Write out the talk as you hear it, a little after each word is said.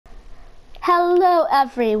Hello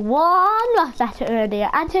everyone, like better earlier,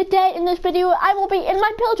 and today in this video I will be in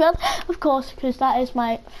my pilgrim, of course, because that is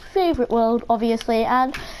my favourite world, obviously.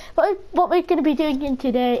 And what we're going to be doing in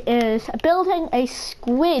today is building a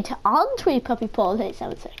squid on Tweet Puppy Paws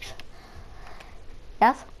 876.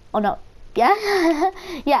 Yes or no? Yeah.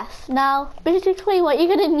 Yes. Now, basically, what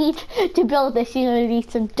you're going to need to build this, you're going to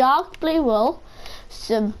need some dark blue wool,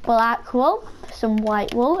 some black wool, some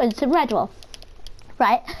white wool, and some red wool.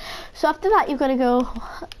 Right, so after that you're going to go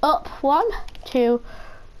up 1, 2,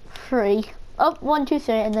 3, up 1, 2,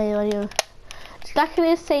 3, and then you're going to do exactly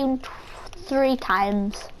the same 3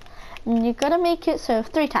 times, and you're going to make it so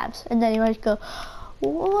 3 times, and then you're going to go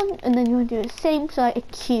 1, and then you're going to do the same, so like a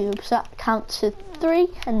cube, so that counts as 3,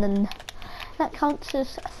 and then that counts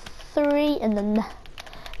as 3, and then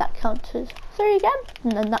that counts as 3 again,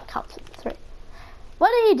 and then that counts as 3. What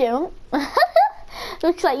are you doing?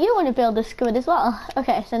 Looks like you want to build a squid as well.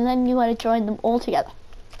 Okay, so then you want to join them all together.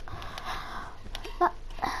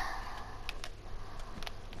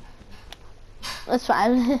 That's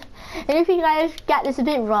fine. And if you guys get this a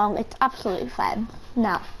bit wrong, it's absolutely fine.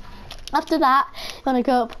 Now, after that, you want to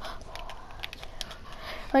go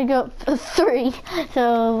up 3.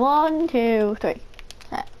 So 1, 2, 3.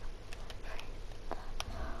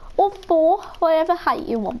 Or 4, whatever height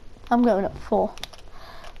you want. I'm going up 4.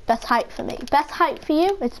 Best height for me. Best height for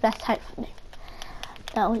you, it's best height for me.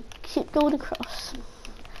 Now we keep going across.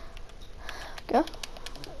 Go.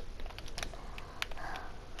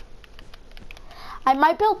 I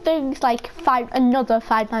might build things like another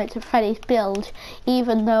Five Nights at Freddy's build,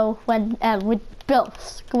 even though when we built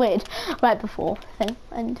Squid right before thing.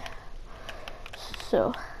 And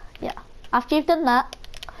so yeah, after you've done that,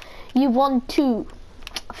 you want to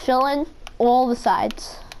fill in all the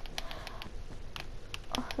sides.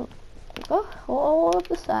 All of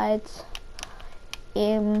the sides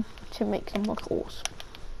to make them look awesome.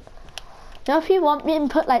 Now if you want, you can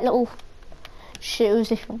put like little shoes,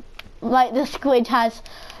 if you, like the squid has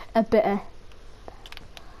a bit of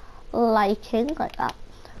liking like that.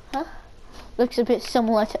 Huh? Looks a bit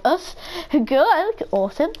similar to us. Good,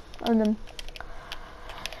 awesome. And then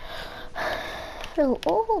fill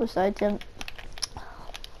all the sides in,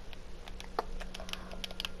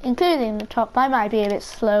 including the top. I might be a bit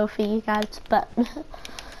slow for you guys, but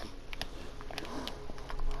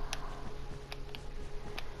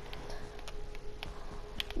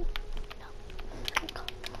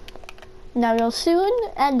now you'll soon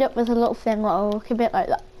end up with a little thing that will look a bit like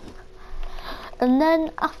that. And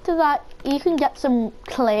then after that, you can get some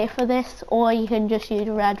clay for this, or you can just use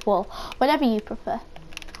red wool, whatever you prefer.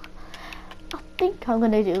 I think I'm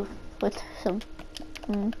gonna do with some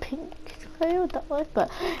pink. That way,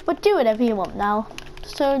 but do whatever you want now.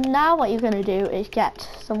 So now what you're going to do is get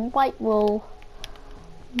some white wool,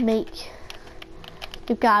 make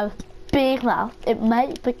your guy a big mouth. It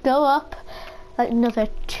might go up like another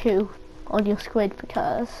 2 on your squid,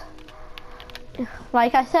 because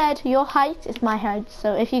like I said, your height is my height,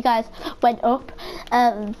 so if you guys went up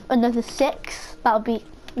another 6, that would be,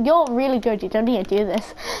 you're really good, you don't need to do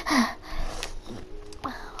this.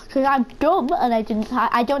 Because I'm dumb and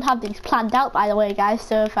I don't have these planned out, by the way, guys.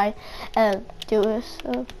 So if I do this,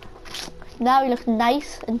 so now you look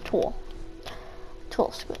nice and tall.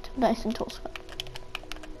 Tall squid, nice and tall squid.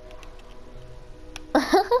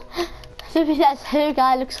 So if he says her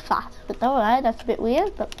guy looks fat, but alright, that's a bit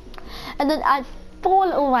weird. But and then add 4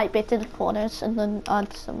 little white bits in the corners, and then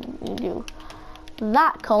add some. You do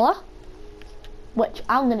that colour, which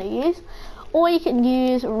I'm gonna use, or you can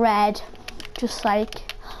use red, just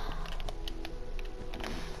like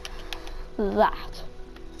that,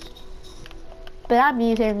 but I'm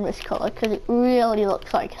using this colour because it really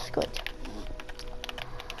looks like a squid.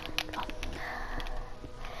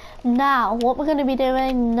 Now what we're going to be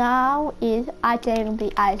doing now is adding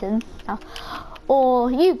the eyes in now. Or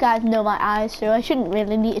you guys know my eyes, so I shouldn't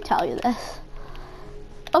really need to tell you this.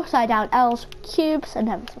 Upside down L's, cubes and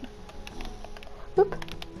everything. Oop.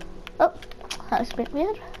 Oh, that was a bit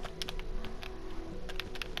weird.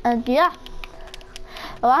 And yeah,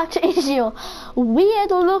 well, that is your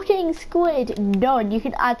weird looking squid done. You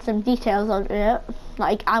can add some details on it,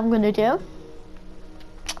 like I'm gonna do.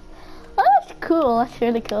 Oh, that's cool, that's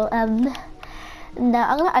really cool. Now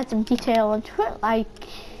I'm gonna add some detail onto it, like,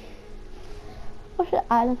 what should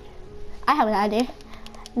I add? I have an idea.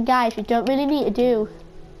 Guys, you don't really need to do,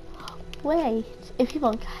 wait, if you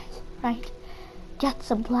want, guys, right, get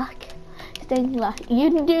some black stained glass.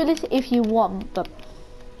 You can do this if you want, but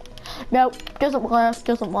nope, doesn't work.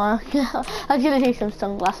 I was gonna take some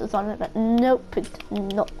sunglasses on it, but nope, it's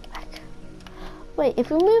not work. Wait,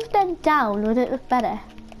 if we move them down, would it look better?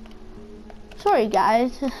 Sorry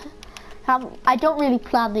guys. I don't really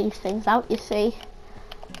plan these things out, you see.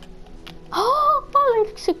 Oh, it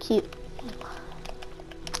looks so cute.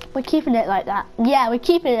 We're keeping it like that. Yeah, we're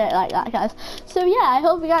keeping it like that, guys. So yeah, I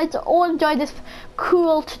hope you guys all enjoyed this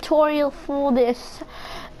cool tutorial for this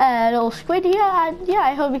little squid here. And yeah,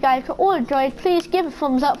 I hope you guys all enjoyed. Please give a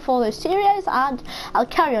thumbs up for this series, and I'll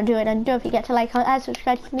carry on doing it. And don't forget to like and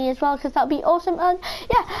subscribe to me as well, because that'll be awesome. And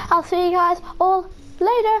yeah, I'll see you guys all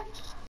later.